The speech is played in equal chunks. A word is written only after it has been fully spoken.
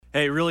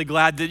Hey, really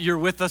glad that you're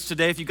with us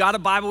today. If you got a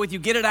Bible with you,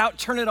 get it out,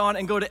 turn it on,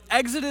 and go to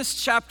Exodus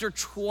chapter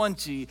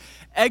 20.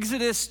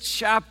 Exodus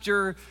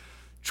chapter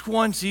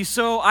 20.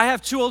 So I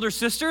have two older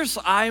sisters.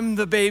 I'm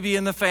the baby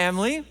in the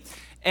family.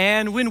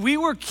 And when we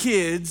were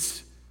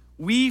kids,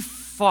 we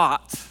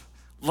fought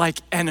like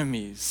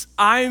enemies.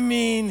 I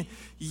mean,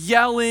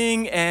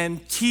 yelling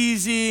and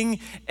teasing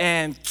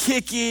and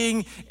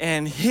kicking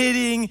and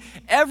hitting.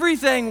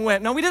 Everything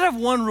went. Now, we did have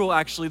one rule,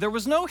 actually. There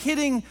was no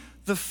hitting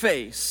the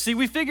face. See,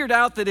 we figured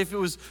out that if it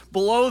was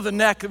below the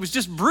neck, it was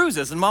just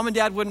bruises and mom and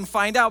dad wouldn't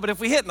find out. But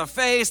if we hit in the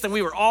face, then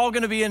we were all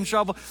going to be in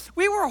trouble.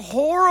 We were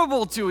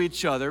horrible to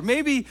each other.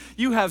 Maybe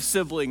you have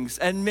siblings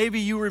and maybe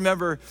you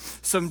remember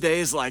some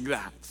days like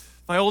that.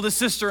 My oldest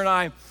sister and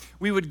I,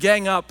 we would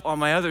gang up on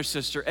my other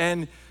sister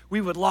and we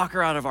would lock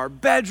her out of our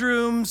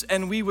bedrooms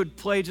and we would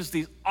play just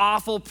these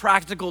awful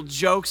practical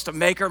jokes to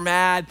make her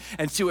mad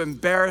and to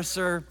embarrass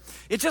her.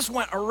 It just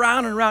went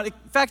around and around. In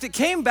fact, it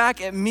came back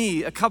at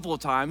me a couple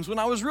of times. When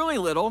I was really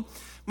little,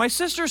 my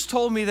sisters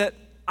told me that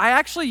I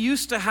actually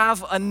used to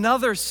have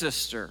another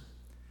sister.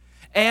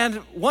 And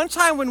one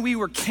time when we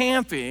were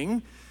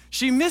camping,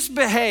 she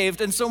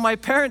misbehaved, and so my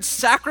parents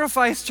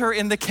sacrificed her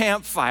in the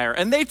campfire.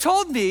 And they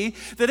told me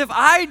that if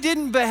I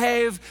didn't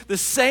behave, the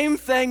same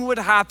thing would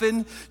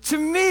happen to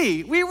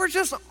me. We were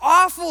just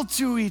awful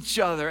to each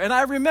other. And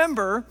I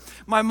remember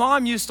my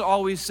mom used to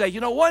always say,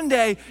 one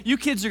day you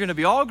kids are gonna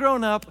be all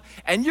grown up,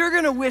 and you're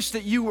gonna wish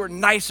that you were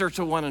nicer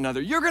to one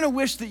another. You're gonna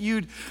wish that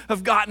you'd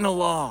have gotten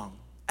along.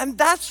 And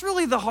that's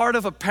really the heart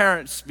of a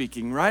parent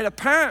speaking, right? A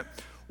parent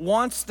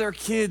wants their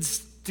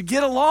kids to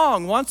get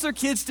along, wants their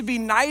kids to be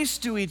nice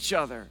to each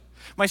other.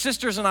 My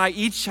sisters and I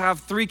each have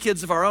 3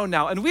 kids of our own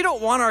now, and we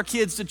don't want our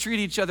kids to treat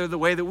each other the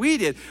way that we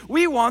did.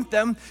 We want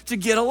them to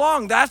get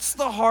along. That's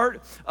the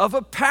heart of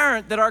a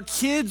parent, that our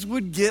kids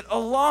would get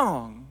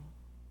along.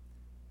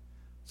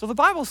 So the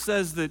Bible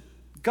says that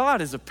God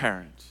is a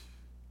parent.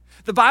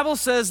 The Bible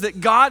says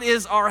that God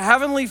is our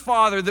heavenly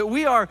Father, that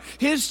we are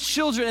His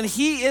children, and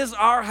He is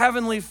our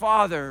heavenly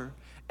Father.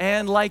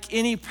 And like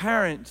any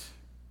parent,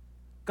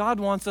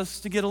 God wants us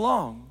to get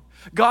along.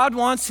 God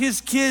wants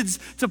His kids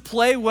to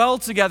play well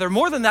together.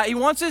 More than that, He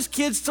wants His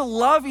kids to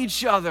love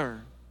each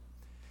other.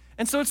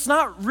 And so it's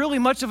not really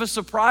much of a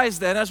surprise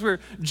then, as we're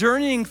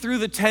journeying through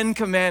the 10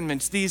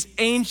 Commandments, these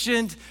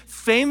ancient,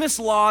 famous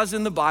laws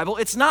in the Bible,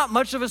 it's not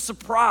much of a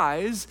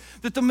surprise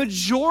that the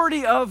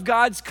majority of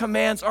God's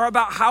commands are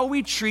about how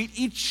we treat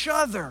each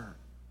other.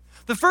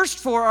 The first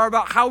 4 are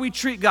about how we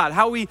treat God,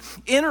 how we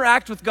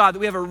interact with God, that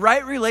we have a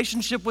right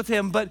relationship with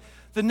Him, but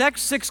the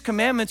next 6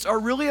 commandments are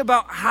really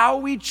about how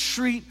we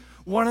treat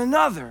one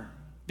another,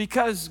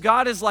 because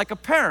God is like a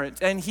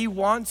parent and He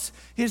wants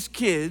His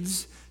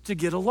kids to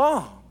get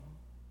along.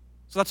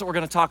 So that's what we're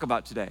going to talk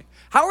about today.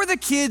 How are the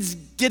kids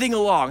getting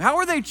along? How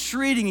are they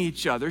treating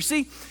each other?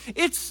 See,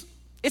 it's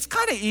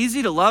kind of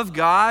easy to love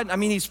God. I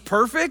mean, He's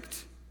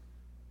perfect.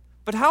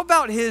 But how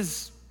about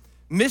His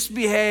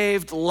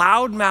misbehaved,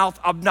 loudmouth,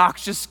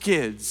 obnoxious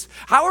kids?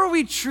 How are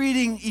we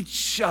treating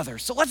each other?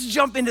 So let's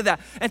jump into that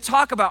and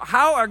talk about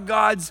how are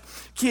God's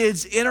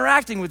kids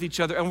interacting with each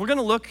other. And we're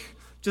gonna look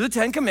to the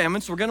 10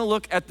 Commandments. We're gonna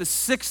look at the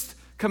 6th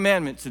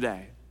commandment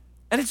today.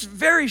 And it's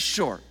very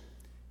short.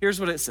 Here's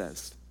what it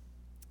says.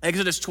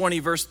 Exodus 20,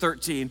 verse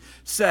 13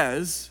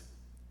 says,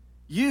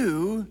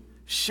 "You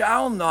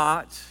shall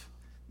not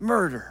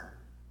murder."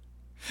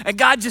 And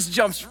God just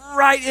jumps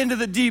right into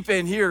the deep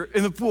end here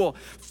in the pool.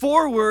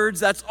 4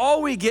 words, that's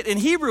all we get. In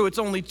Hebrew, it's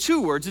only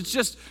 2 words. It's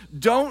just,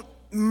 don't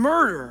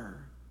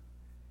murder.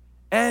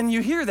 And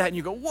you hear that and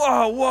you go,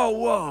 whoa, whoa,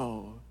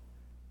 whoa.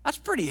 That's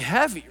pretty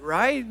heavy,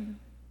 right?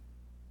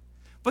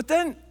 But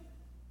then,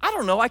 I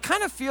don't know, I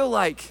kind of feel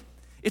like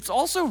it's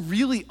also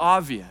really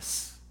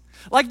obvious.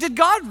 Like, did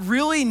God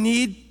really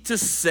need to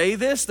say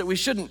this, that we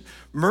shouldn't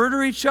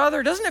murder each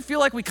other? Doesn't it feel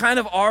like we kind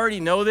of already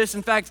know this?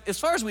 In fact, as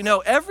far as we know,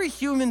 every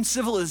human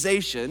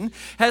civilization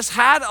has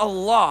had a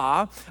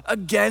law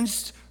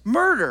against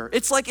murder.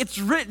 It's like it's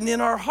written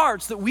in our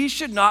hearts that we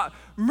should not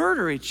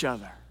murder each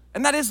other.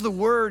 And that is the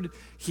word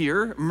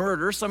here,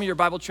 murder. Some of your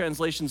Bible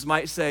translations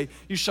might say,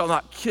 you shall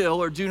not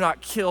kill or do not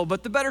kill,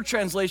 but the better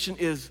translation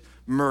is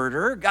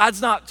murder.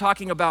 God's not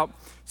talking about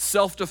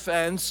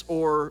self-defense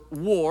or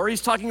war.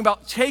 He's talking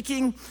about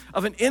taking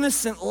of an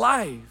innocent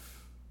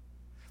life.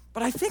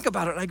 But I think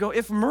about it and I go,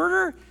 if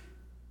murder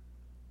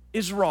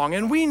is wrong,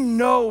 and we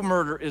know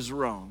murder is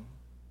wrong,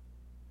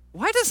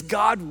 why does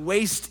God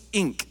waste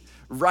ink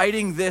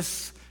writing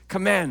this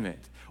commandment?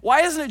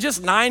 Why isn't it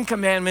just 9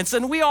 commandments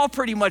and we all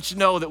pretty much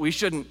know that we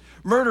shouldn't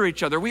murder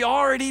each other? We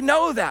already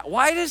know that.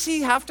 Why does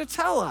He have to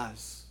tell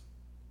us?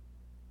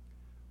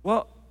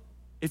 Well,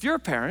 if you're a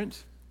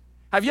parent,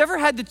 have you ever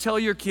had to tell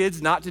your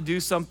kids not to do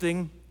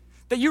something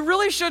that you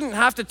really shouldn't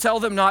have to tell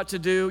them not to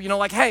do?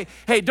 Like, hey,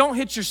 don't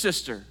hit your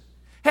sister.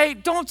 Hey,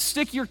 don't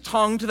stick your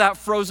tongue to that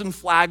frozen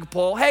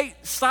flagpole. Hey,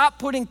 stop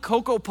putting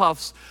Cocoa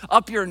Puffs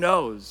up your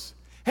nose.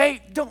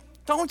 Hey,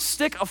 don't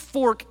stick a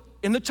fork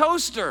in the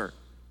toaster.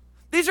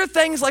 These are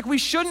things like we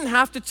shouldn't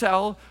have to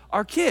tell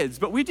our kids,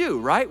 but we do,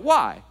 right?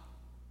 Why?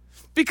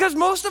 Because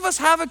most of us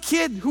have a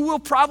kid who will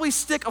probably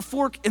stick a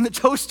fork in the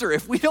toaster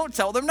if we don't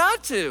tell them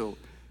not to.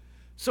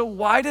 So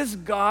why does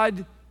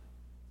God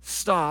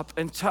stop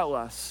and tell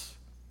us,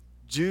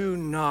 do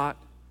not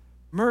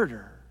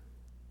murder?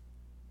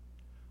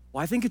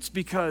 Well, I think it's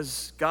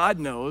because God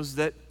knows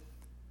that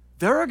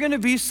there are going to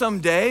be some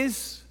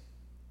days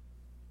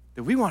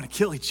that we want to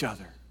kill each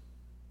other.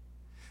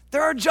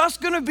 There are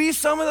just going to be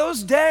some of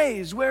those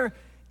days where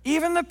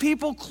even the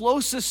people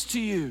closest to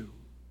you,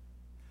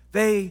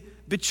 they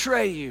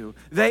betray you,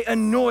 they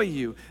annoy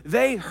you,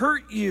 they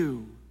hurt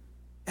you,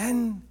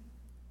 and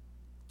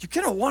you're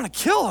going to want to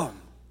kill them.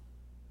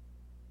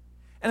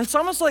 And it's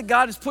almost like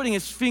God is putting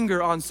his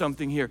finger on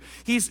something here.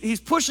 He's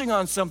pushing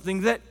on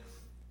something that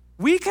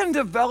we can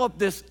develop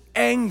this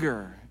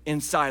anger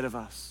inside of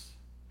us,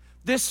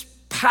 this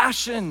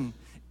passion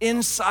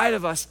inside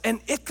of us,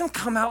 and it can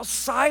come out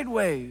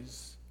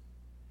sideways.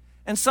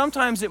 And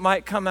sometimes it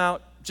might come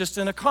out just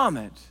in a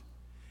comment.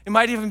 It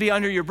might even be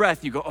under your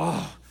breath. You go,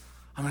 oh,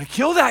 I'm gonna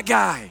kill that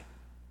guy.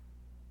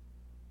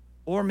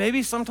 Or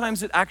maybe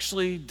sometimes it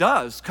actually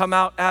does come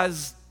out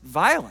as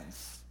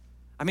violence.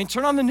 I mean,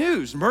 turn on the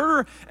news.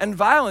 Murder and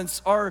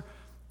violence are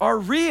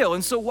real.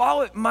 And so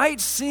while it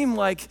might seem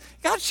like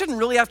God shouldn't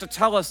really have to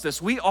tell us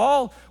this, we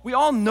all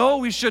know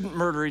we shouldn't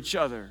murder each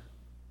other.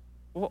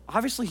 Well,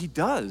 obviously he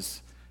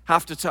does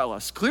have to tell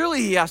us.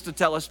 Clearly he has to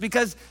tell us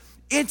because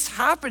it's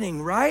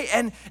happening, right?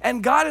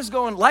 And God is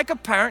going, like a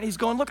parent, he's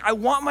going, look, I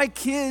want my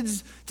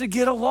kids to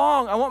get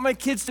along. I want my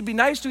kids to be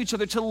nice to each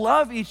other, to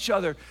love each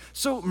other.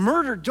 So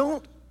murder,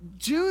 don't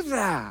do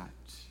that.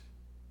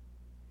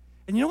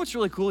 And you know what's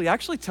really cool? He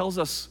actually tells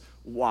us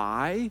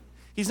why.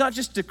 He's not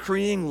just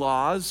decreeing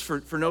laws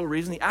for no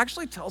reason. He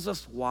actually tells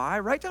us why.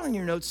 Write down in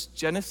your notes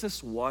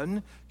Genesis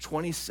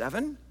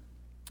 1:27.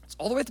 It's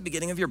all the way at the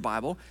beginning of your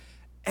Bible.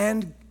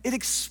 And it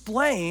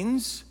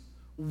explains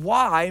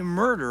why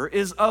murder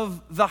is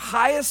of the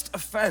highest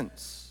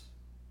offense.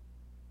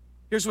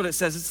 Here's what it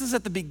says. This is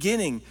at the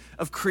beginning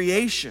of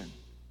creation.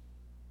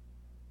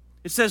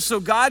 It says, so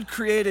God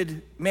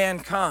created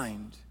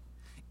mankind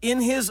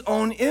in his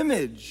own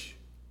image.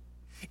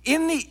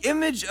 In the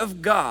image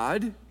of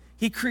God,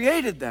 he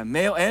created them,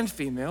 male and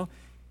female.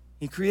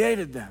 He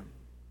created them.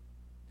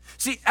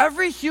 See,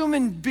 every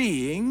human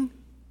being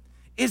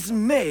is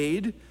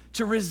made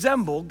to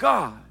resemble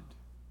God,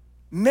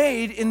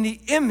 made in the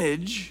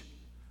image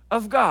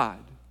of God.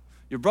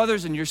 Your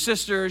brothers and your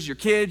sisters, your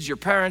kids, your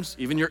parents,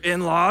 even your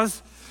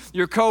in-laws,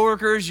 your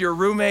coworkers, your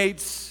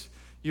roommates,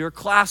 your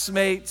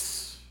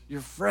classmates,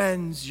 your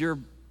friends, your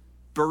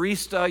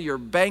barista, your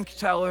bank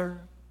teller,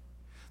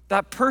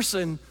 that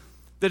person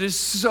that is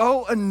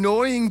so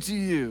annoying to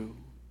you,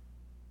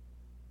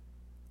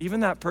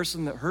 even that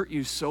person that hurt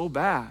you so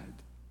bad,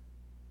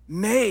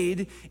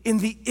 made in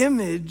the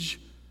image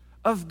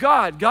of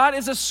God. God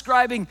is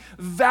ascribing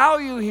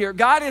value here.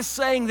 God is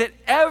saying that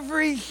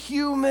every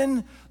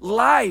human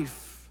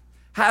life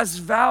has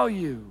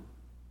value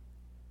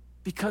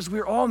because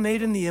we're all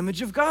made in the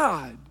image of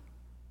God.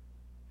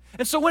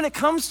 And so when it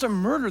comes to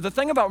murder, the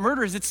thing about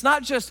murder is it's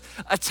not just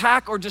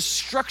attack or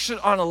destruction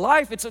on a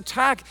life, it's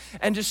attack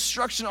and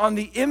destruction on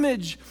the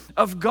image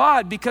of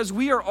God because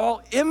we are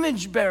all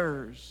image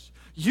bearers.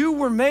 You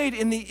were made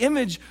in the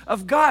image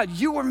of God.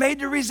 You were made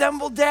to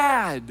resemble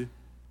Dad.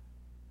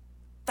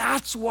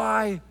 That's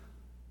why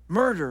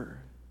murder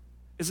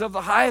is of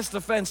the highest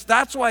offense.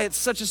 That's why it's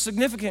such a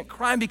significant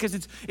crime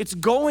because it's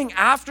going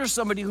after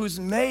somebody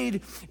who's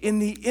made in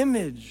the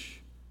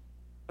image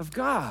of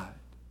God.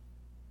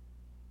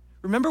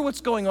 Remember what's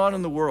going on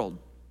in the world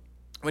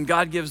when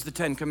God gives the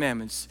 10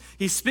 commandments.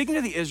 He's speaking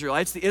to the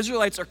Israelites. The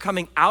Israelites are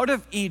coming out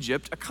of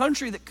Egypt, a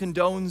country that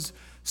condones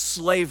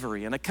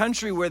slavery and a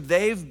country where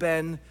they've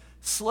been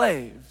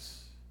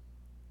slaves.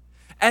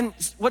 And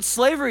what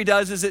slavery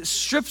does is it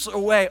strips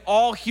away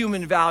all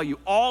human value,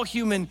 all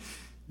human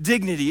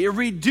dignity. It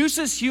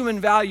reduces human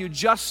value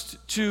just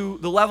to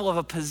the level of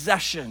a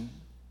possession.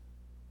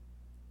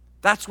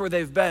 That's where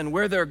they've been.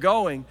 Where they're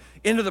going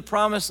into the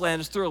promised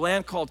land is through a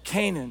land called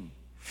Canaan.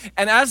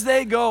 And as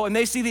they go and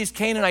they see these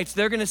Canaanites,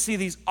 they're gonna see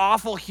these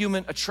awful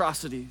human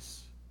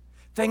atrocities.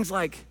 Things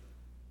like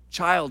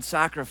child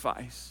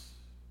sacrifice.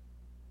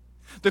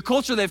 The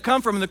culture they've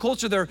come from and the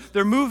culture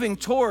they're moving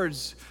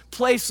towards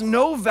place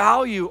no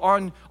value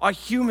on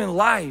human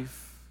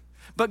life.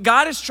 But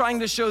God is trying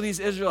to show these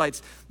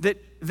Israelites that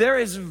there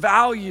is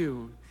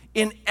value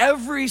in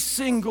every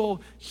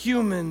single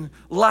human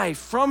life.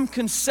 From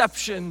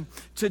conception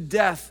to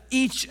death,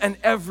 each and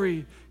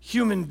every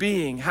human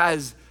being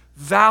has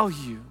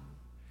value.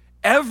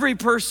 Every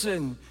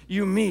person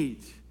you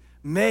meet,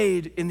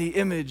 made in the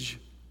image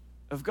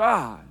of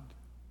God.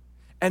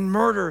 And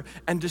murder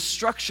and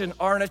destruction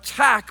are an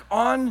attack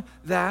on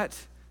that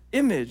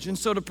image. And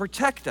so to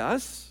protect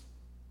us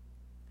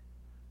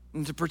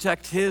and to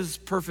protect his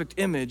perfect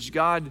image,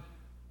 God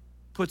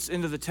puts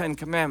into the 10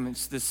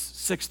 commandments this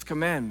 6th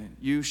commandment: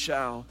 you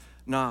shall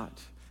not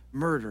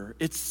murder.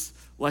 It's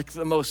like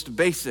the most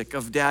basic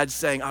of dads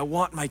saying, I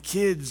want my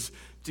kids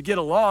to get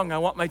along. I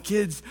want my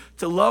kids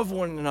to love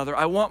one another.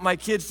 I want my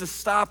kids to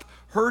stop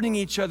hurting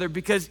each other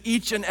because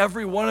each and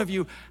every one of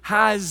you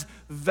has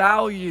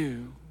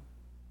value.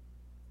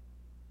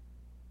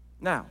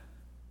 Now,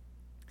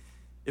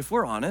 if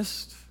we're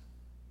honest,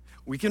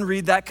 we can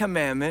read that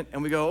commandment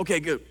and we go, okay,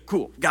 good,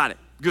 cool, got it,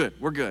 good,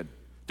 we're good.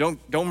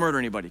 Don't murder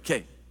anybody.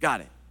 Okay,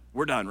 got it,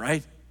 we're done,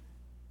 right?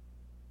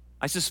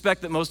 I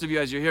suspect that most of you,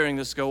 as you're hearing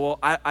this, go, well,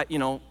 I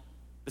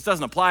this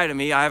doesn't apply to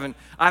me. I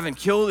haven't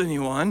killed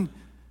anyone.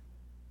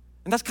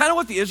 And that's kind of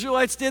what the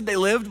Israelites did. They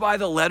lived by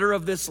the letter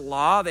of this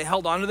law. They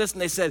held on to this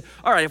and they said,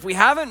 all right, if we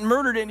haven't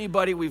murdered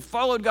anybody, we've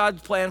followed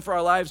God's plan for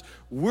our lives,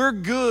 we're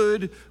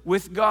good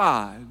with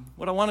God.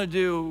 What I want to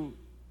do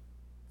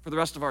for the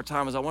rest of our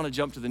time is I want to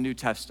jump to the New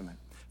Testament.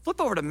 Flip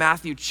over to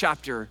Matthew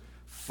chapter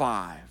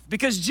 5,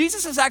 because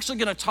Jesus is actually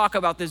going to talk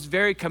about this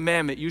very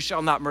commandment, you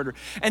shall not murder.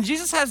 And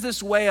Jesus has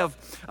this way of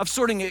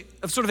sort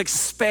of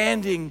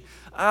expanding,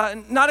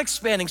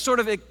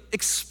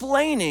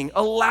 explaining,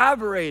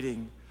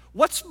 elaborating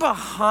what's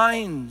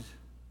behind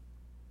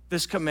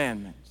this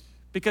commandment.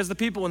 Because the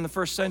people in the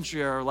first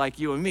century are like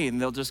you and me,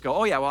 and they'll just go,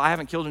 oh yeah, well, I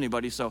haven't killed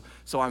anybody, so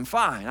I'm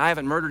fine. I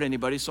haven't murdered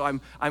anybody, so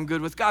I'm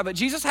good with God. But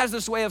Jesus has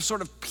this way of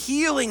sort of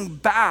peeling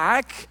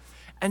back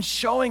and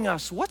showing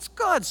us what's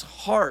God's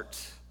heart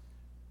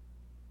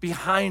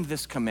behind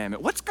this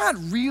commandment. What's God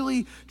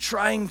really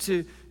trying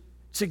to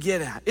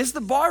get at? Is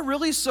the bar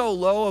really so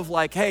low of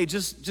like, hey,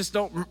 just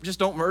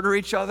don't murder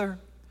each other?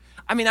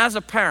 I mean, as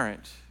a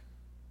parent,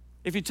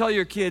 if you tell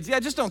your kids, yeah,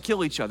 just don't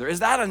kill each other, is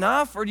that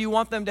enough? Or do you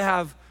want them to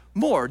have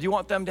more? Do you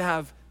want them to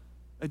have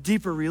a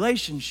deeper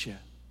relationship?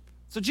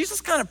 So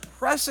Jesus kind of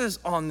presses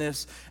on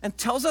this and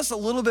tells us a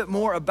little bit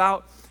more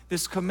about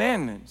this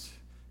commandment.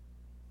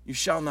 You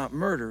shall not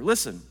murder.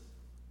 Listen,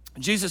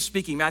 Jesus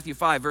speaking, Matthew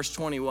 5, verse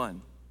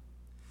 21.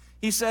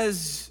 He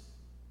says,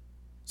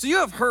 so you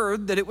have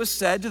heard that it was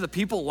said to the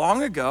people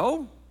long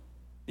ago,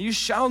 you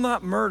shall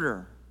not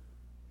murder,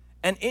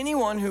 and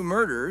anyone who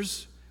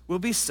murders will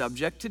be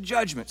subject to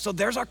judgment. So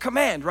there's our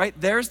command, right?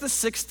 There's the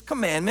sixth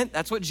commandment.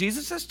 That's what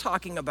Jesus is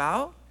talking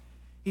about.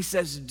 He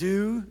says,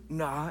 do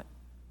not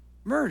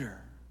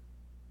murder.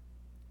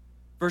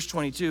 Verse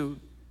 22,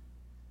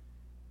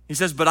 he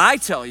says, but I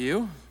tell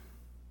you,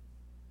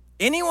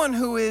 anyone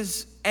who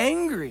is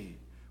angry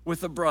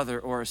with a brother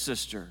or a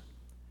sister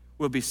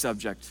will be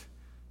subject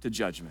to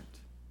judgment.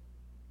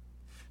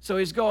 So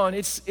he's going,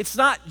 it's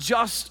not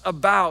just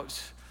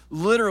about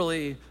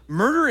literally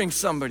murdering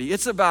somebody.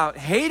 It's about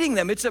hating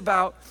them. It's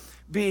about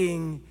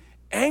being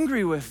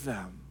angry with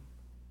them.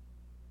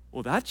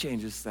 Well, that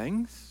changes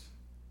things.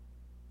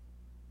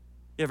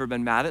 You ever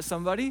been mad at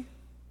somebody?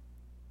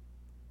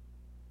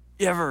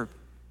 You ever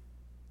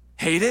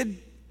hated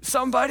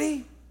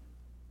somebody?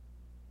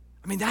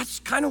 I mean, that's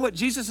kind of what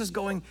Jesus is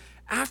going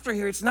after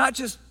here. It's not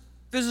just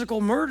physical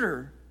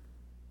murder.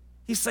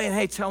 He's saying,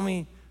 hey, tell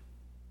me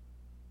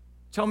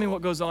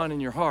what goes on in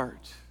your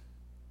heart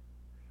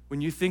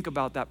when you think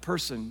about that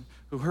person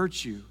who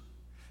hurt you.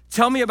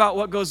 Tell me about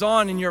what goes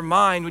on in your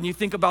mind when you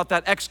think about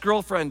that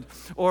ex-girlfriend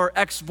or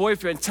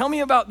ex-boyfriend. Tell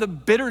me about the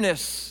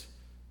bitterness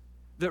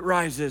that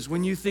rises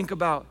when you think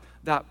about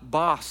that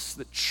boss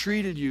that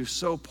treated you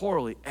so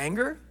poorly.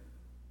 Anger?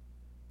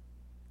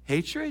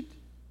 Hatred?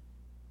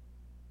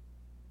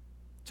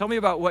 Tell me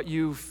about what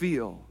you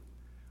feel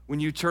when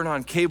you turn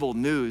on cable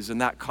news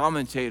and that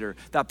commentator,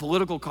 that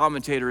political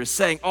commentator, is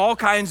saying all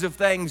kinds of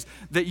things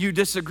that you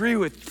disagree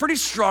with. Pretty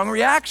strong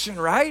reaction,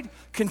 right?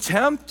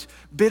 Contempt,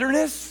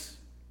 bitterness,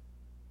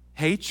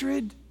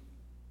 hatred,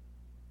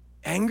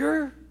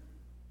 anger.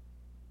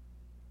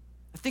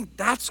 I think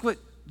that's what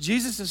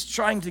Jesus is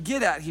trying to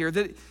get at here,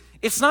 that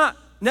it's not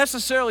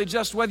necessarily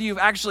just whether you've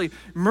actually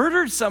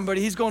murdered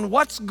somebody. He's going,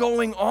 what's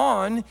going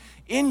on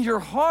in your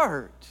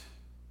heart?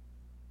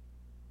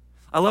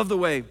 I love the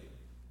way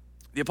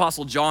the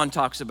Apostle John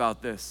talks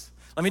about this.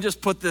 Let me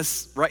just put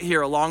this right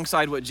here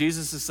alongside what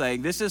Jesus is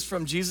saying. This is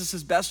from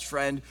Jesus' best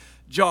friend,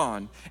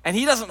 John. And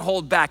he doesn't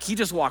hold back. He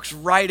just walks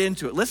right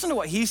into it. Listen to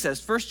what he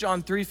says, 1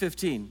 John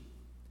 3:15.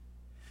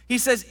 He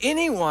says,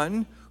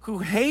 anyone who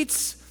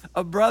hates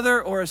a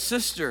brother or a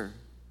sister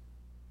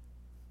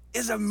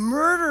is a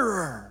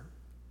murderer.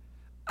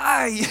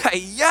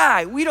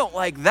 We don't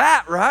like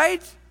that,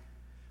 right?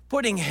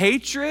 Putting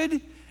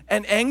hatred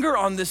and anger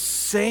on the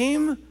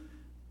same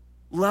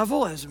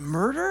level as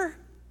murder?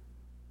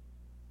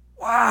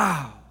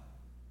 Wow.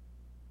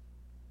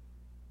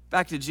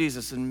 Back to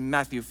Jesus in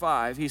Matthew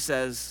 5, he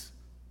says,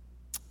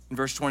 in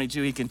verse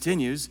 22, he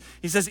continues,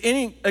 he says,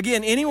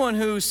 anyone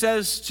who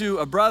says to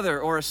a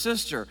brother or a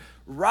sister,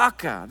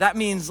 raka, that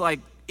means like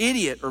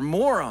idiot or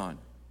moron,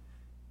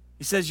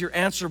 he says you're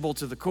answerable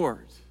to the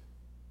court.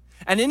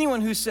 And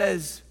anyone who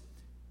says,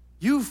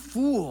 you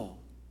fool,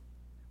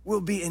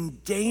 will be in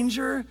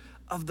danger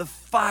of the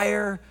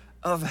fire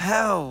of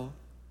hell.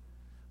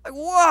 Like,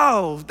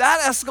 whoa, that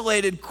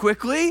escalated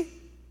quickly.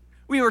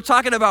 we were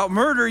talking about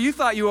murder, you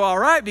thought you were all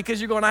right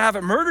because you're going, I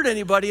haven't murdered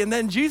anybody. And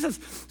then Jesus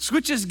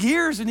switches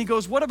gears and he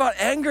goes, what about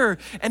anger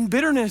and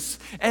bitterness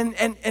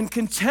and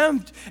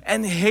contempt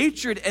and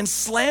hatred and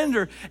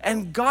slander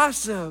and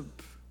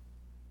gossip?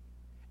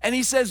 And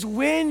he says,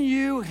 when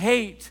you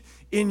hate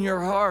in your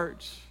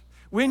heart,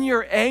 when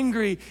you're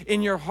angry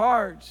in your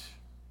heart,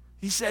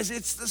 he says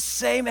it's the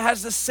same, it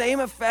has the same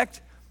effect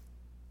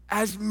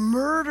as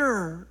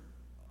murder.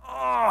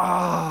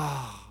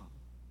 Oh.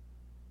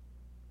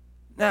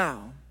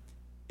 Now,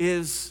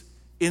 is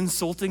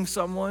insulting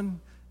someone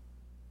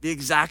the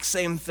exact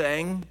same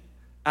thing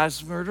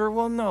as murder?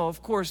 Well, no,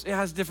 of course, it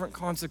has different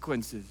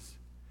consequences.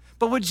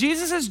 But what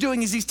Jesus is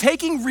doing is he's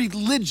taking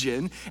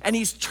religion and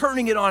he's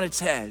turning it on its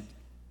head.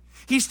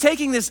 He's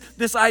taking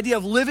this idea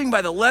of living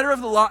by the letter of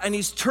the law and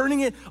he's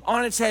turning it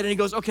on its head and he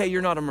goes, okay,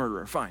 you're not a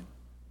murderer, fine.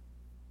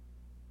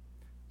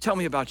 Tell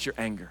me about your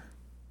anger.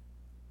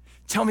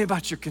 Tell me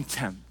about your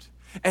contempt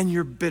and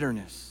your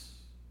bitterness.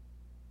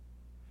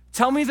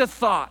 Tell me the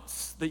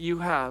thoughts that you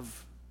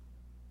have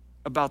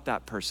about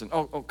that person.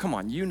 Oh, come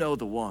on, you know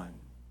the one.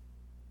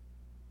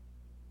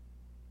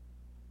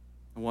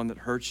 The one that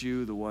hurt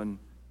you, the one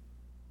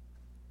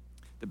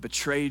that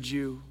betrayed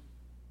you.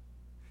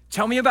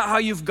 Tell me about how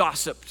you've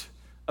gossiped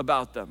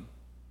about them.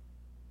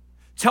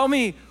 Tell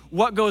me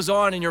what goes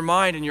on in your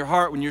mind and your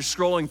heart when you're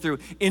scrolling through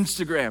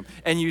Instagram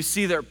and you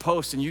see their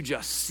posts and you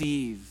just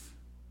seethe.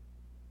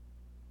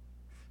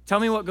 Tell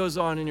me what goes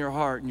on in your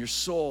heart and your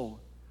soul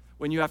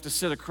when you have to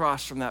sit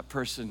across from that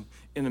person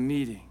in a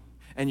meeting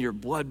and your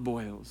blood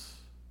boils.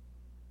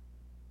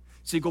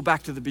 So you go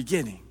back to the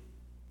beginning.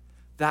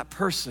 That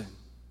person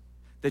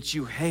that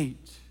you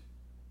hate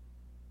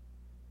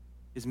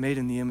is made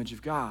in the image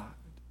of God.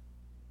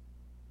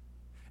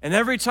 And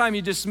every time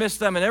you dismiss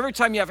them and every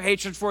time you have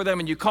hatred for them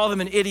and you call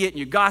them an idiot and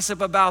you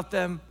gossip about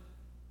them,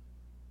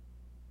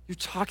 you're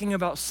talking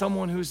about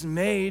someone who's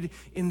made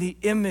in the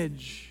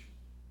image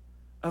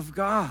of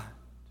God.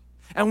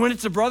 And when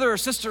it's a brother or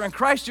sister in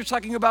Christ, you're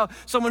talking about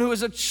someone who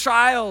is a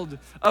child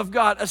of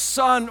God, a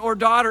son or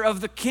daughter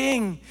of the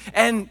King.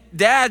 And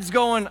dad's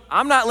going,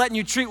 I'm not letting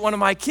you treat one of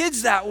my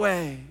kids that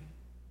way.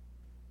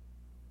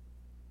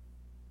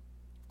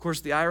 Of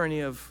course, the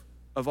irony of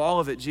all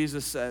of it,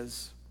 Jesus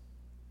says,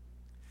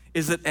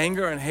 is that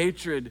anger and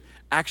hatred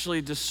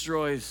actually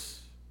destroys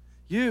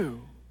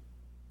you.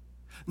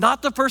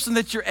 Not the person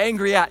that you're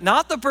angry at,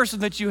 not the person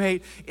that you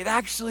hate. It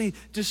actually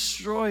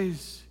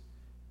destroys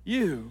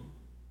you.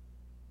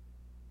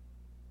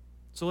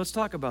 So let's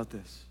talk about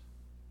this.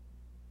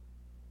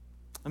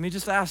 Let me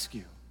just ask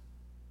you,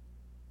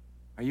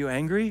 are you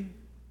angry?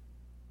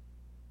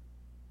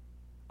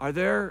 Are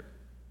there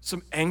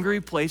some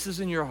angry places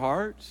in your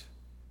heart?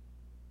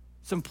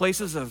 Some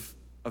places of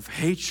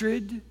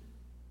hatred?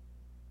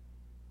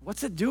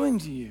 What's it doing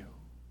to you?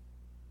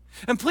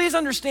 And please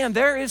understand,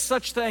 there is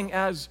such thing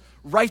as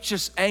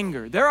righteous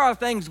anger. There are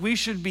things we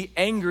should be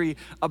angry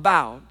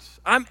about.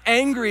 I'm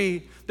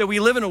angry that we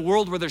live in a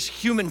world where there's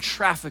human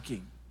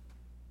trafficking.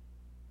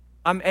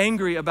 I'm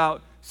angry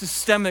about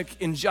systemic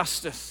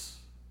injustice.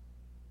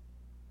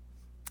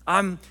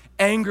 I'm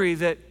angry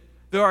that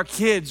there are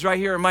kids right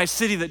here in my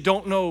city that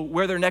don't know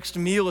where their next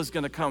meal is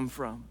going to come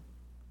from.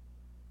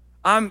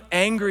 I'm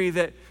angry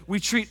that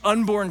we treat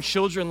unborn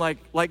children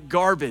like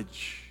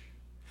garbage.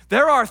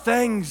 There are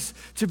things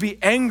to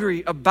be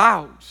angry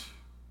about.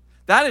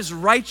 That is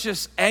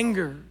righteous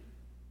anger.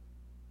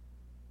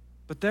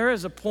 But there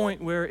is a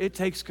point where it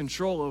takes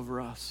control over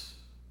us.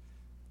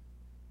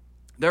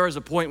 There is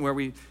a point where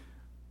we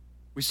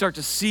start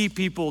to see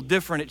people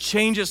different. It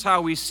changes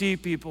how we see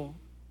people.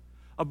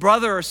 A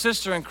brother or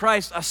sister in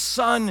Christ, a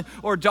son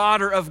or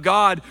daughter of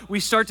God, we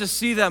start to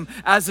see them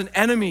as an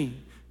enemy.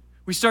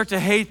 We start to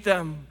hate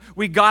them.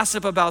 We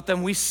gossip about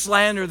them. We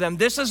slander them.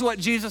 This is what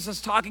Jesus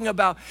is talking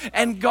about.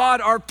 And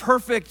God, our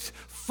perfect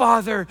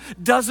Father,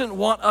 doesn't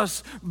want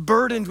us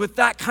burdened with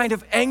that kind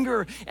of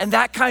anger and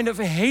that kind of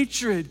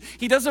hatred.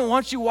 He doesn't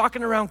want you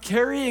walking around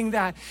carrying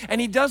that. And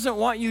he doesn't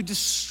want you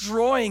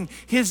destroying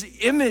his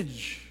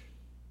image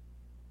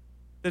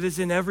that is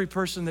in every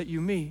person that you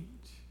meet.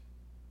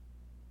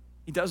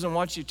 He doesn't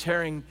want you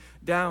tearing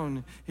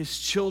down his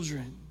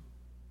children.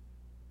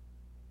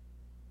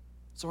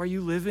 So are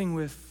you living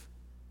with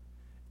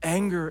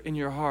anger in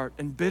your heart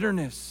and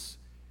bitterness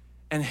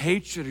and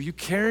hatred? Are you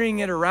carrying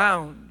it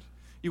around?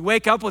 You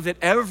wake up with it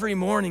every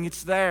morning,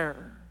 it's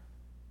there.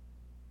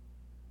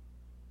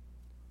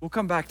 We'll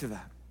come back to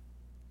that.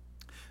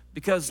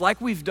 Because like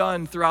we've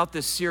done throughout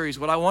this series,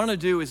 what I want to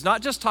do is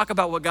not just talk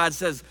about what God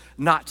says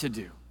not to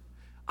do.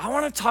 I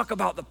want to talk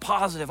about the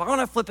positive. I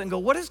want to flip and go,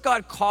 what is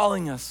God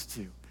calling us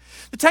to?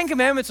 The Ten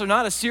Commandments are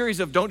not a series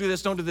of don't do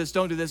this, don't do this,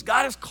 don't do this.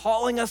 God is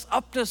calling us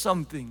up to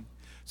something.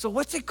 So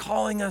what's he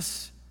calling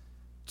us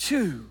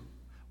to?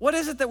 What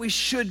is it that we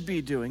should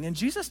be doing? And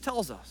Jesus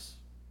tells us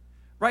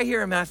right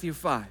here in Matthew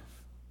 5,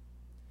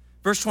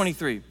 verse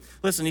 23.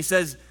 Listen, he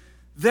says,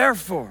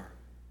 therefore,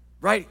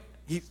 right?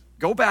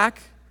 Go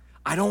back.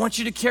 I don't want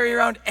you to carry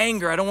around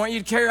anger. I don't want you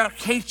to carry around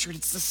hatred.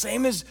 It's the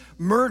same as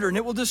murder and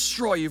it will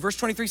destroy you. Verse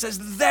 23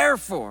 says,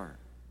 therefore,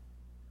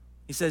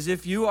 He says,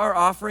 if you are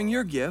offering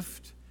your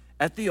gift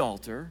at the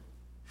altar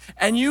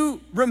and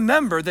you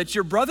remember that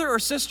your brother or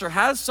sister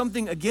has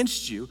something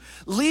against you,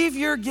 leave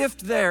your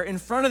gift there in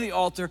front of the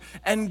altar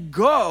and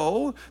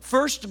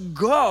first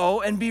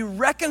go and be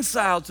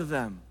reconciled to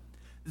them.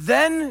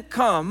 Then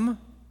come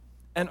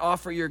and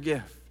offer your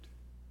gift.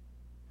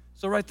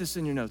 So write this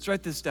in your notes,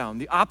 write this down.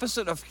 The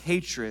opposite of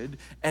hatred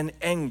and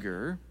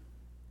anger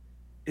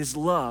is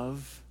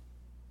love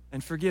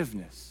and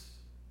forgiveness.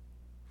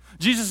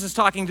 Jesus is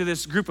talking to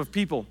this group of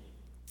people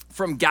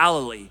from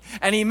Galilee,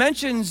 and he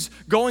mentions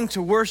going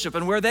to worship,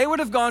 and where they would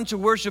have gone to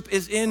worship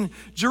is in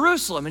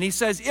Jerusalem. And he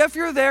says, if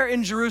you're there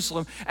in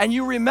Jerusalem and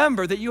you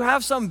remember that you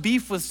have some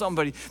beef with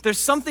somebody, there's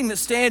something that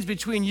stands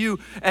between you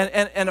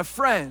and a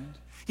friend,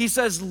 he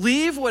says,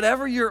 leave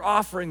whatever you're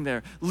offering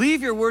there,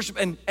 leave your worship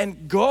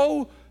and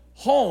go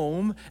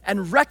home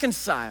and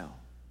reconcile,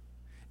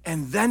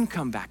 and then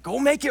come back. Go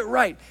make it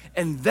right,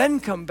 and then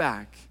come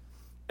back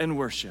and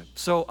worship.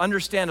 So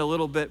understand a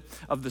little bit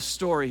of the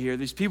story here.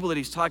 These people that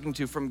he's talking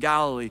to from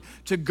Galilee,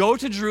 to go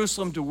to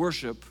Jerusalem to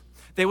worship,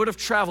 they would have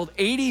traveled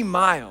 80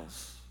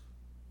 miles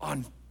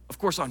of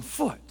course, on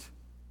foot.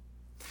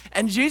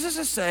 And Jesus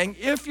is saying,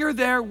 if you're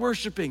there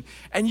worshiping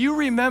and you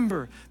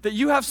remember that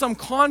you have some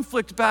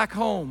conflict back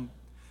home,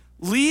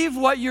 leave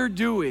what you're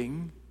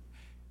doing,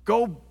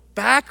 go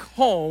back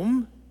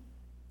home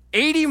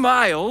 80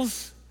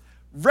 miles,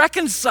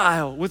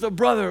 reconcile with a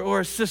brother or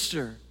a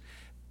sister,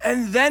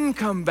 and then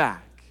come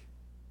back.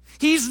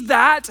 He's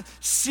that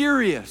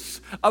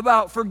serious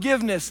about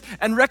forgiveness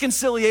and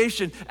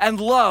reconciliation and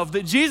love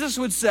that Jesus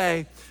would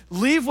say,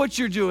 leave what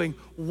you're doing,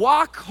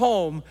 walk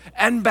home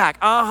and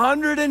back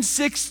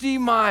 160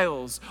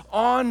 miles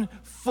on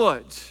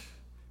foot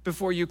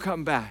before you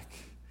come back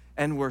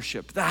and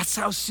worship. That's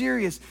how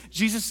serious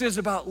Jesus is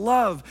about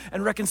love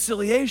and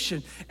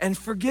reconciliation and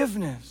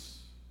forgiveness.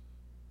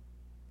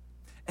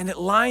 And it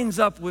lines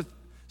up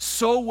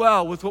so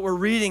well with what we're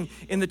reading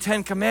in the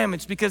Ten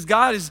Commandments, because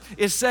God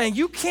is saying,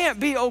 you can't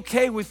be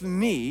okay with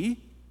me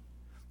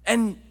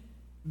and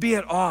be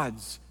at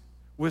odds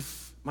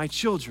with my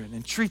children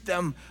and treat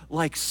them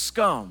like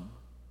scum.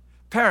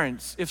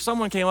 Parents, if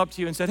someone came up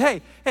to you and said,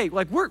 hey,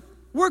 like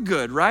we're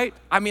good, right?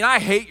 I mean, I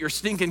hate your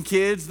stinking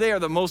kids. They are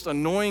the most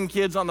annoying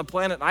kids on the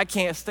planet. I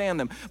can't stand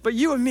them. But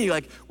you and me,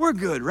 like, we're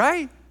good,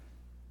 right?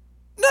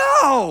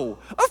 No,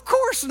 of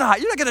course not.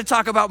 You're not going to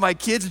talk about my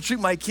kids and treat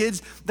my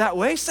kids that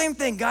way. Same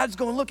thing. God's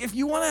going, look, if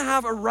you want to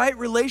have a right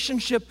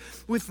relationship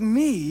with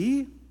me,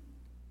 you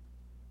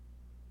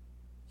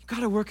got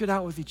to work it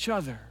out with each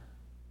other.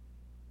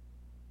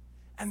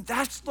 And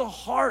that's the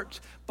heart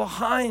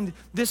behind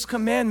this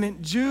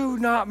commandment, do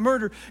not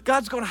murder.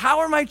 God's going, how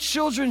are my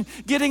children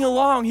getting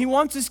along? He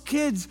wants his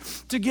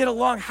kids to get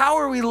along. How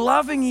are we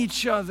loving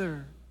each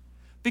other?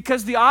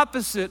 Because the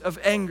opposite of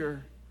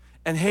anger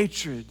and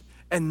hatred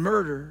and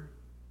murder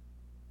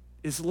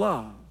is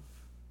love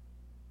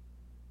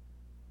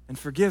and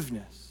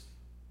forgiveness.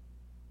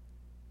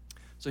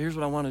 So here's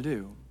what I want to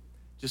do.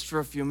 Just for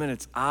a few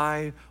minutes,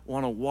 I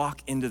want to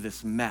walk into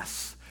this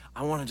mess.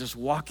 I want to just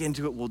walk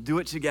into it. We'll do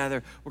it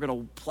together. We're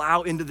going to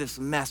plow into this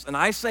mess. And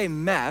I say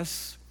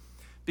mess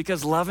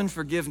because love and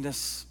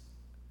forgiveness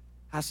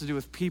has to do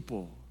with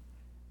people.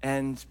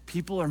 And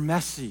people are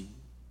messy.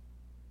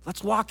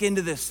 Let's walk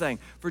into this thing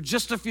for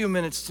just a few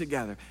minutes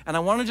together. And I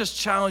want to just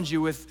challenge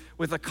you with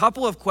a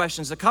couple of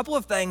questions, a couple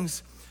of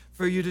things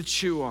for you to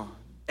chew on.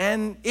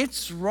 And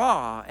it's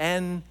raw,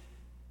 and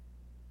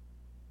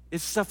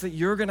it's stuff that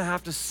you're going to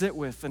have to sit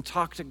with and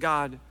talk to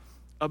God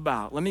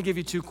about. Let me give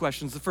you two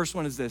questions. The first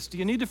one is this: do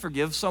you need to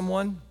forgive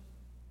someone?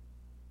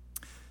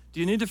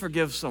 Do you need to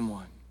forgive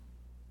someone?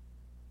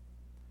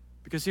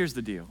 Because here's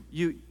the deal.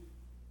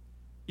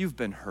 You've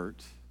been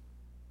hurt.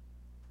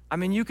 I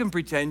mean, you can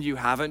pretend you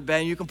haven't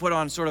been. You can put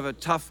on sort of a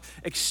tough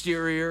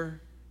exterior,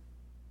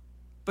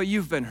 but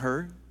you've been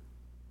hurt.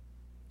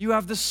 You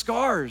have the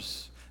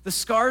scars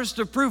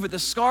to prove it, the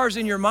scars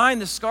in your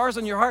mind, the scars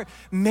on your heart,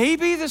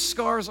 maybe the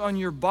scars on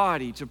your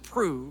body to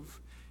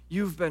prove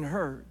you've been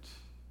hurt.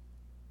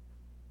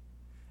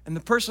 And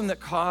the person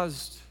that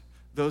caused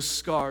those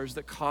scars,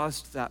 that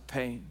caused that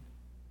pain,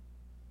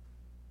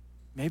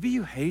 maybe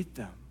you hate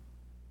them.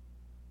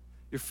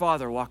 Your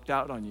father walked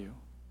out on you.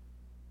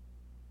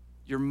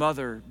 Your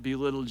mother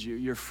belittled you.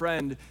 Your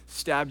friend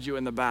stabbed you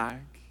in the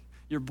back.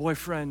 Your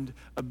boyfriend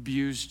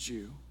abused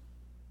you.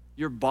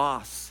 Your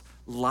boss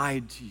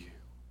lied to you.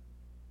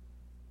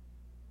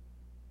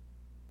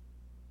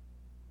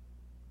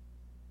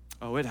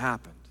 Oh, it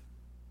happened.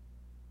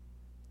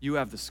 You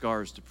have the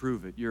scars to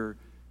prove it. Your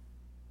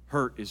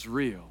hurt is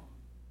real,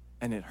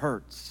 and it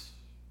hurts.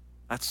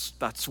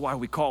 That's why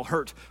we call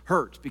hurt,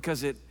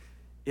 because it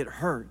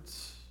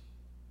hurts.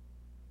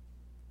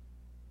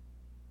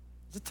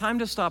 Is it time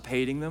to stop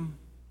hating them?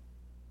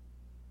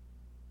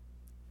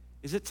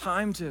 Is it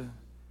time to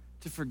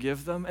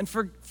forgive them? And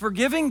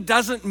forgiving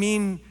doesn't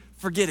mean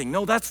forgetting.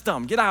 No, that's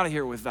dumb. Get out of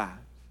here with that.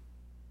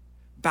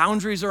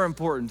 Boundaries are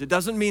important. It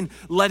doesn't mean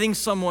letting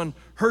someone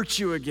hurt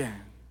you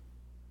again.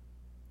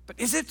 But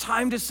is it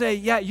time to say,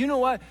 yeah, you know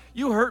what?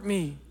 You hurt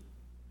me.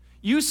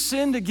 You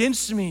sinned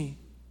against me,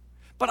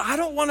 but I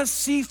don't want to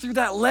see through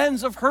that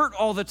lens of hurt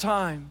all the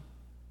time.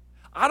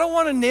 I don't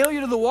want to nail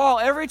you to the wall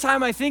every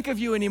time I think of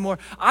you anymore.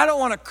 I don't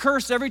want to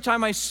curse every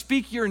time I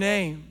speak your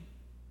name.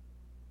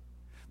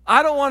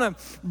 I don't want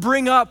to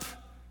bring up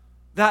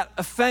that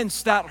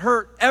offense, that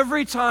hurt,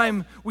 every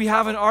time we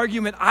have an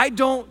argument. I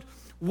don't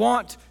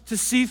want to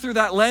see through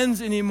that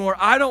lens anymore.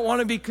 I don't want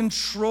to be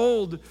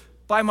controlled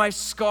by my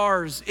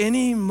scars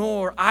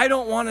anymore. I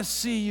don't want to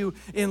see you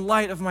in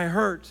light of my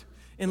hurt,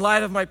 in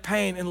light of my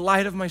pain, in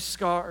light of my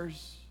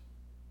scars.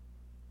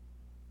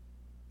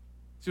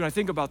 See, when I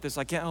think about this,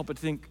 I can't help but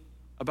think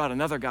about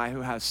another guy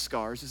who has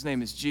scars. His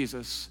name is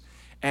Jesus.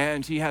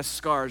 And he has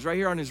scars right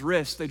here on his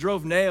wrist. They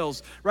drove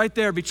nails right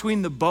there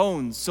between the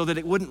bones so that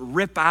it wouldn't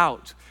rip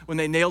out when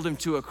they nailed him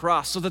to a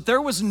cross, so that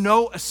there was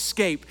no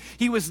escape.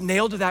 He was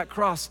nailed to that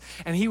cross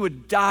and he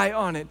would die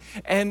on it.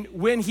 And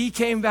when he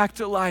came back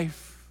to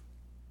life,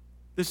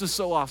 this is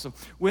so awesome.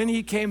 When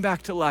he came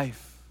back to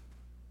life,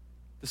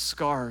 the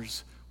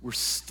scars were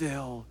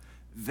still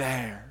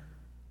there.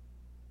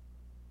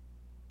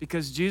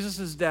 Because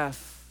Jesus'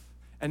 death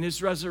and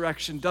his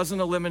resurrection doesn't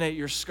eliminate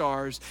your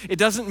scars. It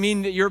doesn't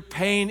mean that your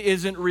pain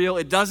isn't real.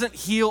 It doesn't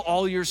heal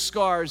all your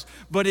scars,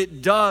 but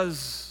it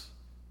does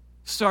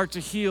start to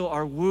heal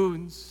our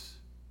wounds.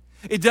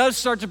 It does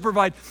start to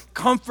provide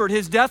comfort.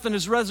 His death and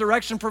his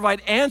resurrection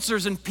provide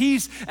answers and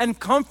peace and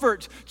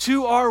comfort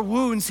to our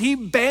wounds. He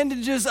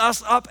bandages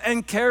us up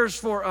and cares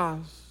for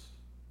us.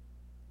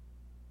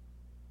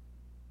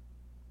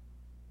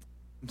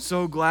 I'm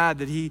so glad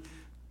that he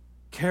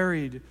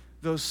carried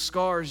those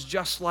scars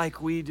just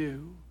like we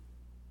do.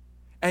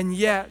 And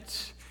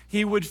yet,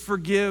 he would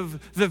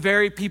forgive the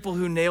very people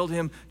who nailed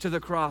him to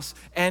the cross,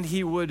 and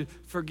he would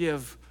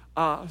forgive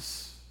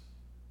us.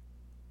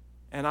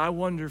 And I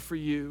wonder for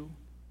you,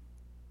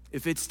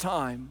 if it's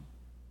time,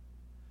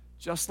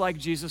 just like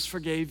Jesus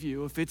forgave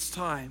you, if it's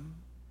time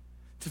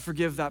to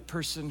forgive that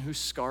person who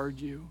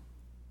scarred you.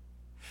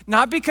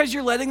 Not because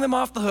you're letting them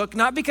off the hook,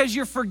 not because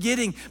you're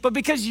forgetting, but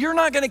because you're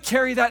not going to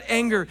carry that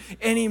anger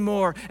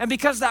anymore. And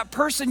because that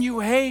person you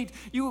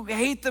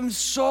hate them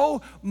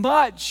so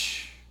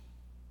much.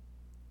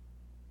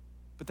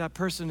 But that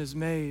person is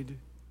made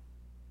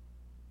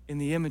in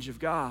the image of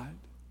God.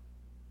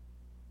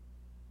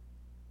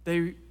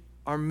 They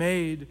are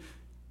made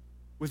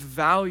with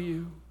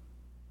value.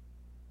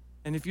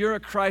 And if you're a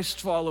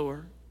Christ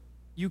follower,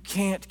 you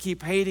can't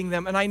keep hating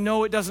them. And I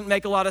know it doesn't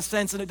make a lot of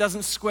sense and it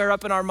doesn't square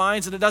up in our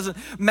minds and it doesn't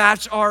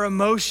match our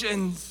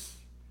emotions.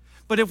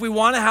 But if we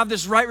want to have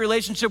this right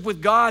relationship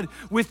with God,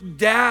 with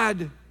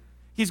Dad,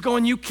 he's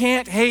going, you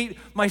can't hate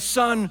my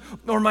son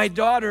or my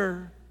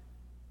daughter.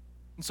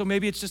 And so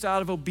maybe it's just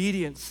out of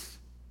obedience.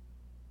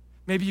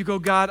 Maybe you go,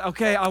 God,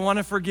 okay, I want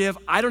to forgive.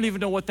 I don't even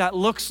know what that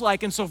looks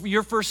like. And so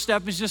your first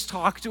step is just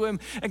talk to him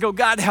and go,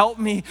 God, help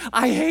me.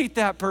 I hate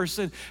that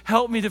person.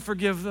 Help me to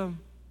forgive them.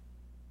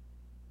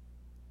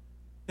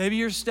 Maybe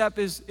your step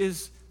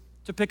is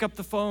to pick up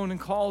the phone and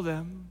call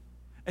them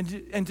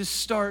and to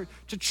start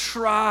to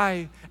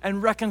try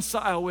and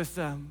reconcile with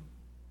them.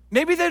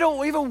 Maybe they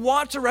don't even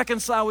want to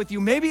reconcile with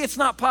you. Maybe it's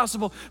not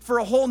possible for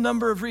a whole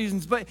number of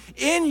reasons. But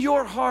in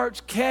your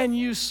heart, can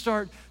you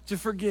start to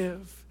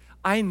forgive?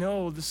 I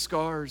know the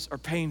scars are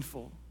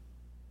painful.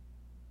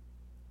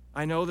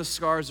 I know the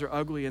scars are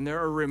ugly and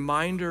they're a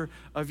reminder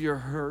of your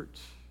hurt.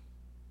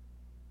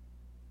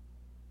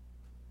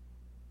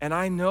 And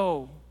I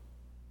know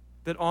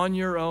that on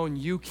your own,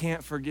 you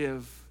can't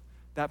forgive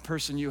that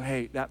person you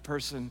hate, that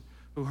person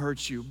who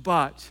hurts you.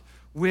 But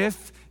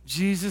with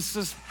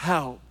Jesus'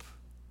 help,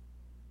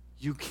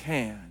 you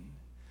can.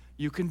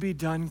 You can be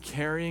done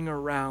carrying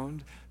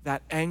around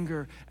that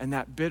anger and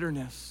that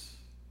bitterness.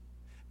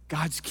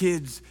 God's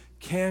kids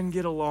can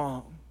get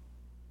along.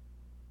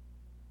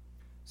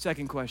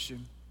 Second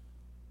question.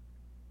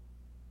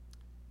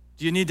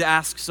 Do you need to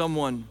ask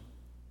someone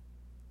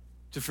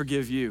to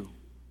forgive you?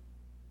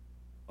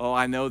 Oh,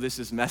 I know this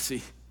is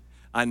messy.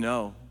 I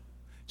know.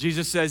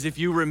 Jesus says, if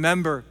you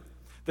remember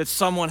that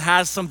someone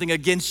has something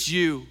against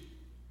you,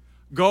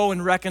 go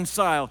and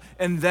reconcile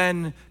and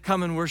then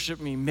come and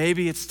worship me.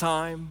 Maybe it's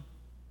time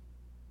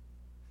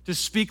to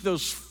speak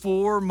those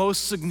 4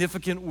 most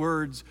significant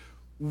words.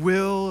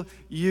 Will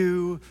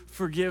you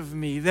forgive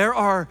me? There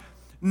are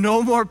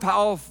no more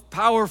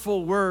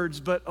powerful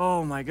words, but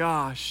oh my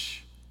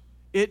gosh,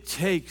 it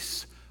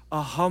takes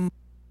a humble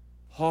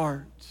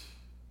heart.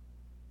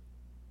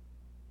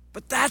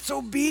 But that's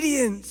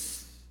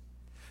obedience.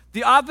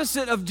 The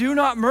opposite of do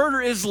not murder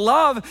is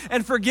love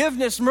and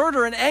forgiveness.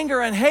 Murder and anger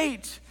and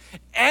hate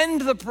end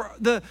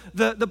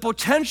the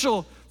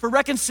potential for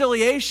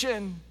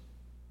reconciliation.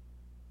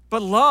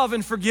 But love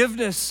and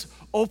forgiveness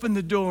open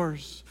the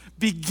doors,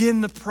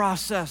 begin the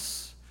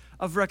process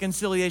of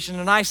reconciliation.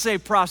 And I say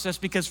process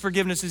because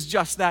forgiveness is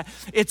just that.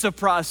 It's a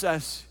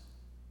process.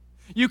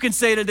 You can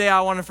say today, I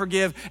want to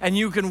forgive, and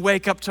you can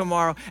wake up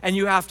tomorrow and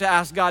you have to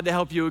ask God to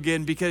help you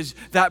again because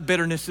that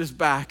bitterness is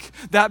back.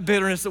 That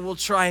bitterness that will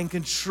try and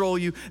control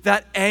you,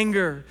 that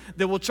anger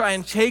that will try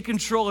and take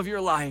control of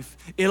your life,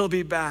 it'll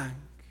be back.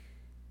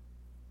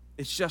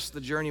 It's just the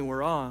journey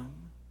we're on.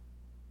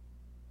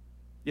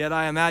 Yet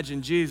I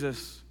imagine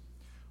Jesus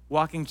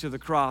walking to the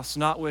cross,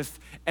 not with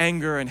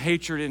anger and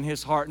hatred in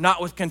his heart, not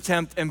with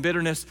contempt and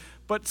bitterness,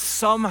 but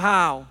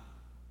somehow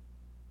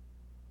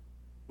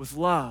with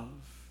love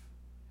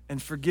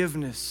and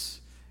forgiveness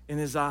in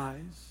his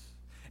eyes.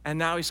 And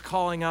now he's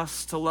calling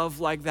us to love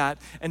like that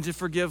and to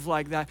forgive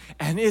like that.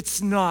 And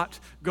it's not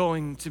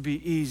going to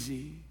be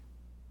easy.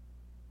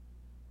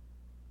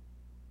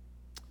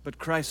 But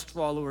Christ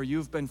follower,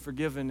 you've been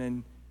forgiven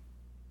and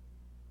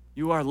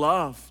you are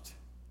loved.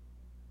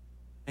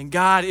 And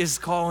God is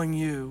calling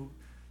you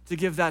to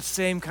give that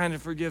same kind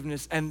of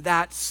forgiveness and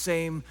that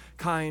same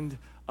kind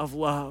of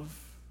love.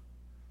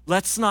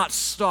 Let's not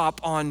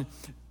stop on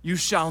you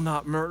shall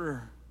not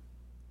murder,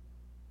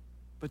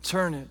 but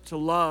turn it to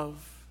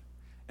love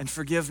and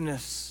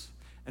forgiveness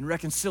and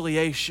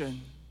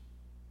reconciliation.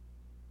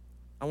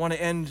 I want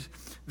to end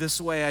this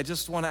way. I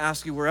just want to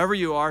ask you, wherever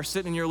you are,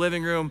 sitting in your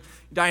living room,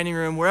 dining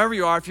room, wherever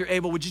you are, if you're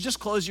able, would you just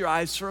close your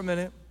eyes for a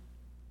minute?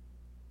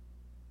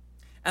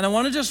 And I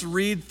want to just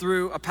read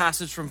through a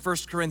passage from 1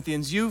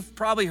 Corinthians. You've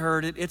probably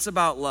heard it. It's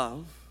about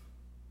love.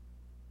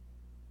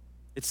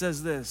 It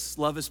says this: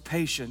 love is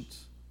patient,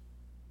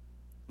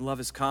 and love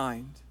is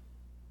kind.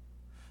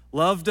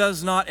 Love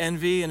does not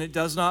envy, and it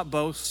does not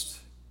boast.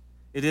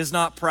 It is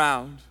not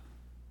proud.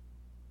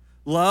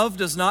 Love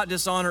does not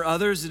dishonor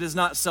others. It is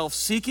not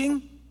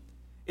self-seeking.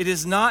 It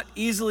is not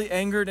easily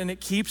angered, and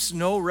it keeps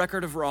no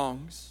record of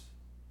wrongs.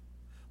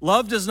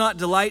 Love does not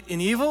delight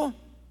in evil,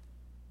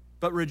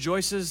 but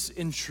rejoices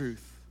in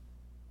truth.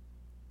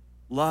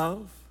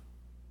 Love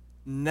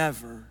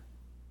never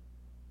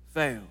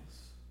fails.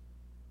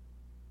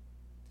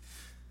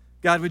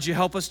 God, would you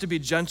help us to be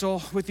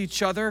gentle with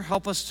each other?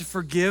 Help us to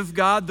forgive,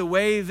 God, the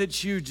way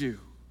that you do.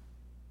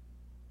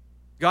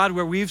 God,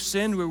 where we've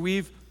sinned, where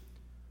we've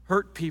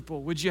hurt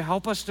people, would you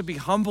help us to be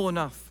humble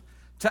enough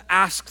to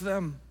ask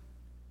them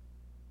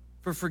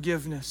for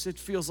forgiveness? It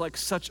feels like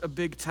such a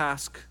big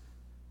task.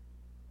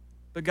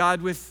 But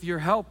God, with your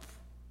help,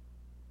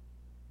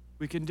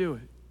 we can do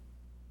it.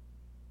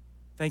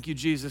 Thank you,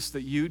 Jesus,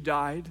 that you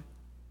died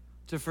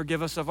to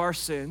forgive us of our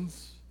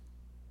sins.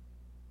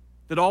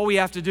 That all we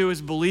have to do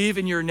is believe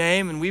in your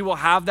name and we will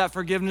have that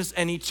forgiveness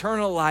and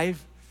eternal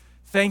life.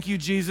 Thank you,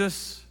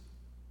 Jesus,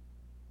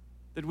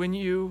 that when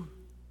you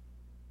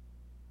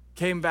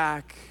came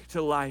back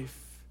to life,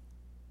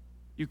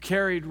 you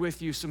carried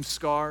with you some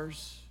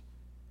scars.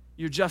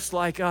 You're just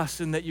like us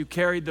in that you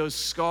carried those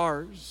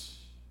scars.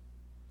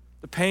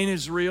 The pain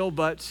is real,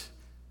 but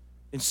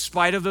in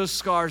spite of those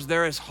scars,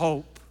 there is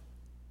hope,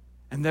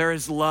 and there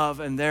is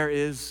love, and there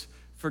is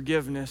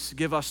forgiveness.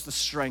 Give us the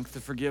strength to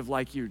forgive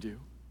like you do.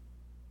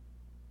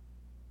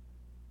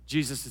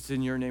 Jesus, it's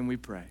in your name we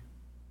pray.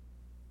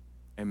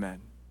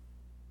 Amen.